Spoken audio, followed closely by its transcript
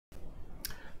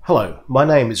Hello, my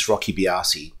name is Rocky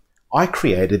Biasi. I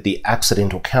created the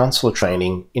Accidental Counsellor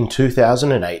Training in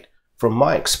 2008 from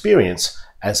my experience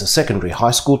as a secondary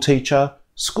high school teacher,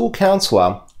 school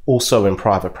counsellor, also in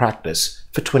private practice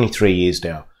for 23 years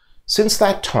now. Since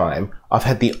that time, I've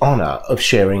had the honour of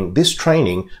sharing this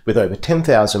training with over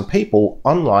 10,000 people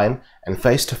online and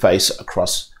face-to-face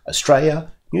across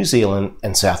Australia, New Zealand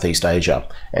and Southeast Asia.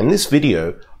 And in this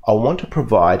video, I want to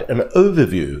provide an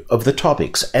overview of the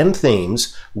topics and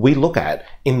themes we look at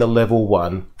in the Level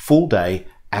 1 full-day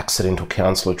Accidental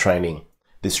Counsellor Training.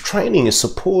 This training is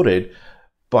supported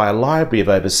by a library of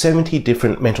over 70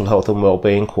 different mental health and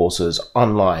wellbeing courses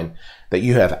online that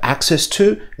you have access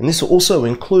to, and this also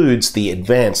includes the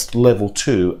Advanced Level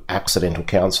 2 Accidental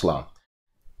Counsellor.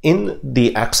 In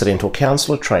the Accidental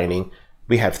Counsellor Training,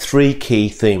 we have three key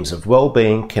themes of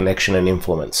wellbeing, connection and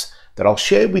influence that I'll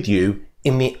share with you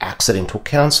in the Accidental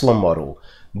Counsellor Model.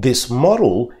 This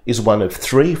model is one of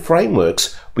three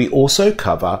frameworks we also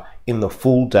cover in the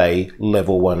full-day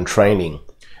Level 1 training.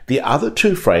 The other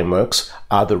two frameworks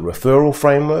are the Referral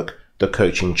Framework, the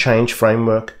Coaching Change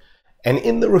Framework, and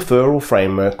in the Referral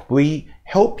Framework, we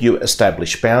help you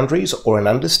establish boundaries or an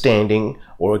understanding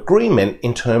or agreement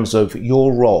in terms of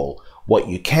your role, what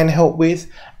you can help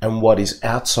with, and what is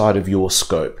outside of your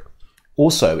scope.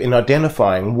 Also, in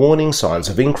identifying warning signs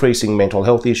of increasing mental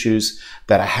health issues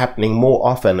that are happening more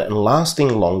often and lasting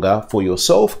longer for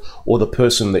yourself or the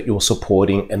person that you're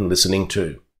supporting and listening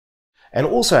to. And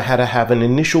also how to have an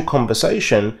initial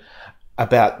conversation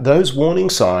about those warning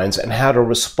signs and how to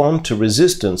respond to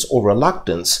resistance or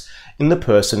reluctance in the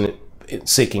person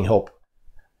seeking help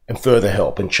and further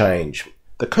help and change.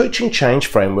 The Coaching Change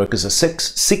Framework is a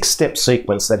six-step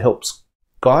sequence that helps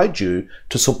guide you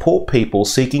to support people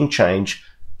seeking change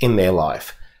in their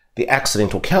life. The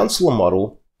Accidental Counsellor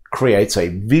Model creates a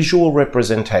visual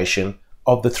representation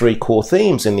of the three core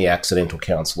themes in the Accidental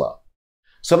Counsellor.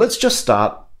 So let's just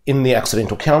start in the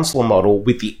Accidental Counsellor Model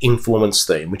with the influence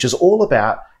theme, which is all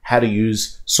about how to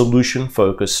use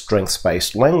solution-focused,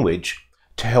 strengths-based language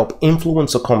to help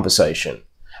influence a conversation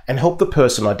and help the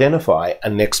person identify a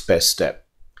next best step.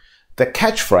 The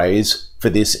catchphrase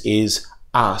for this is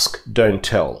ask, don't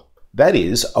tell. That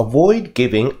is, avoid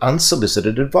giving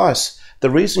unsolicited advice. The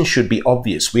reason should be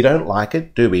obvious. We don't like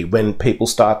it, do we, when people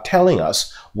start telling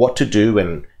us what to do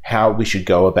and how we should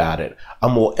go about it. A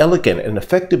more elegant and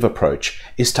effective approach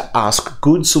is to ask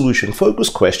good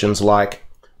solution-focused questions like,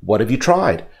 what have you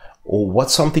tried? Or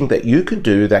what's something that you could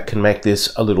do that can make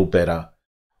this a little better?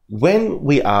 When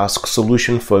we ask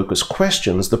solution-focused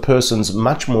questions, the person's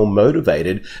much more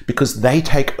motivated because they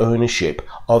take ownership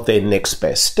of their next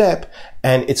best step,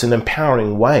 and it's an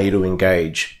empowering way to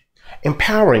engage.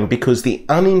 Empowering because the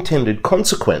unintended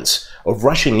consequence of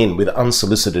rushing in with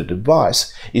unsolicited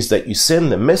advice is that you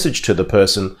send the message to the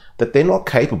person that they're not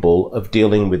capable of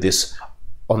dealing with this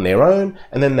on their own,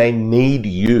 and then they need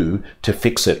you to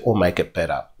fix it or make it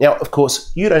better. Now, of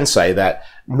course, you don't say that,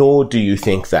 nor do you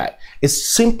think that. It's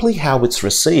simply how it's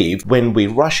received when we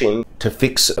rush in to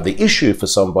fix the issue for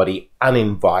somebody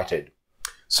uninvited.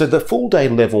 So the full-day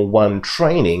Level 1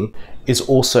 training is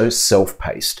also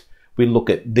self-paced. We look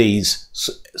at these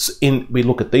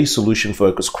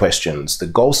solution-focused questions, the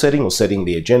goal setting or setting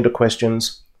the agenda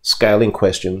questions, scaling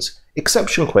questions,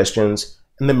 exception questions,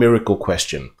 and the miracle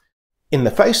question. In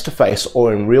the face-to-face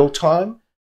or in real time,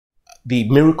 the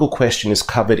miracle question is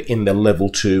covered in the Level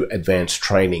 2 advanced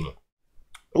training.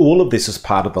 All of this is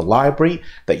part of the library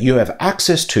that you have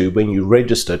access to when you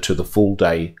register to the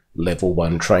full-day Level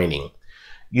 1 training.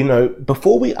 You know,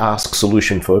 before we ask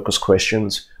solution-focused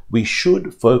questions, we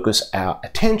should focus our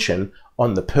attention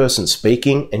on the person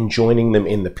speaking and joining them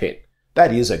in the pit.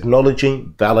 That is,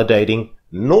 acknowledging, validating,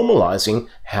 normalizing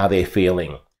how they're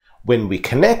feeling. When we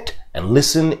connect and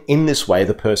listen in this way,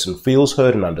 the person feels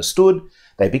heard and understood,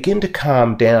 they begin to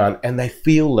calm down and they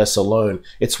feel less alone.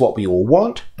 It's what we all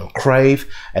want and crave,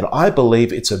 and I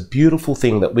believe it's a beautiful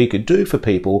thing that we could do for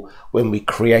people when we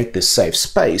create this safe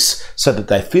space so that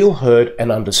they feel heard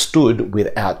and understood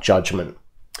without judgment.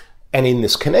 And in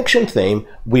this connection theme,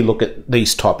 we look at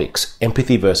these topics: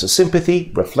 empathy versus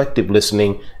sympathy, reflective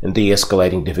listening, and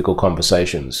de-escalating difficult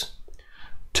conversations.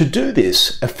 To do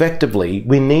this effectively,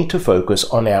 we need to focus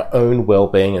on our own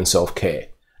well-being and self-care.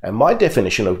 And my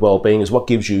definition of well-being is what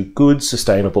gives you good,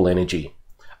 sustainable energy.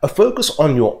 A focus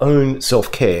on your own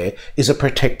self-care is a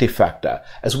protective factor,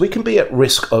 as we can be at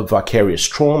risk of vicarious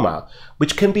trauma,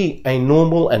 which can be a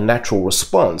normal and natural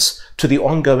response to the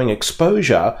ongoing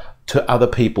exposure to other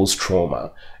people's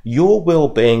trauma. Your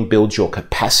well-being builds your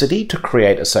capacity to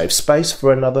create a safe space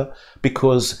for another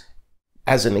because,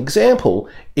 as an example,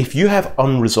 if you have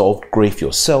unresolved grief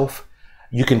yourself,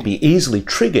 you can be easily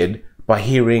triggered by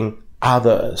hearing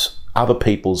other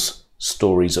people's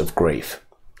stories of grief.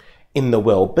 In the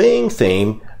well-being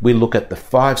theme, we look at the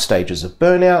 5 stages of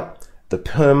burnout, the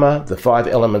PERMA, the 5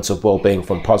 elements of well-being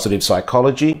from positive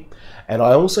psychology, and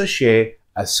I also share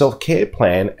a self-care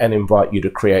plan and invite you to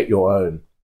create your own.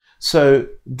 So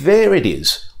there it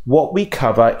is, what we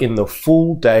cover in the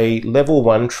full day level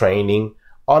 1 training,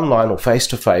 online or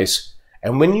face-to-face,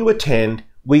 and when you attend,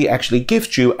 we actually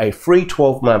gift you a free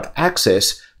 12-month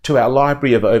access to our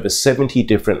library of over 70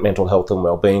 different mental health and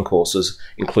wellbeing courses,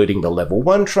 including the level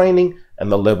 1 training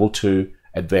and the level 2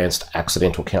 advanced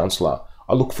accidental counsellor.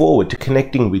 I look forward to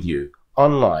connecting with you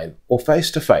online or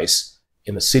face-to-face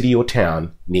in the city or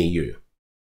town near you.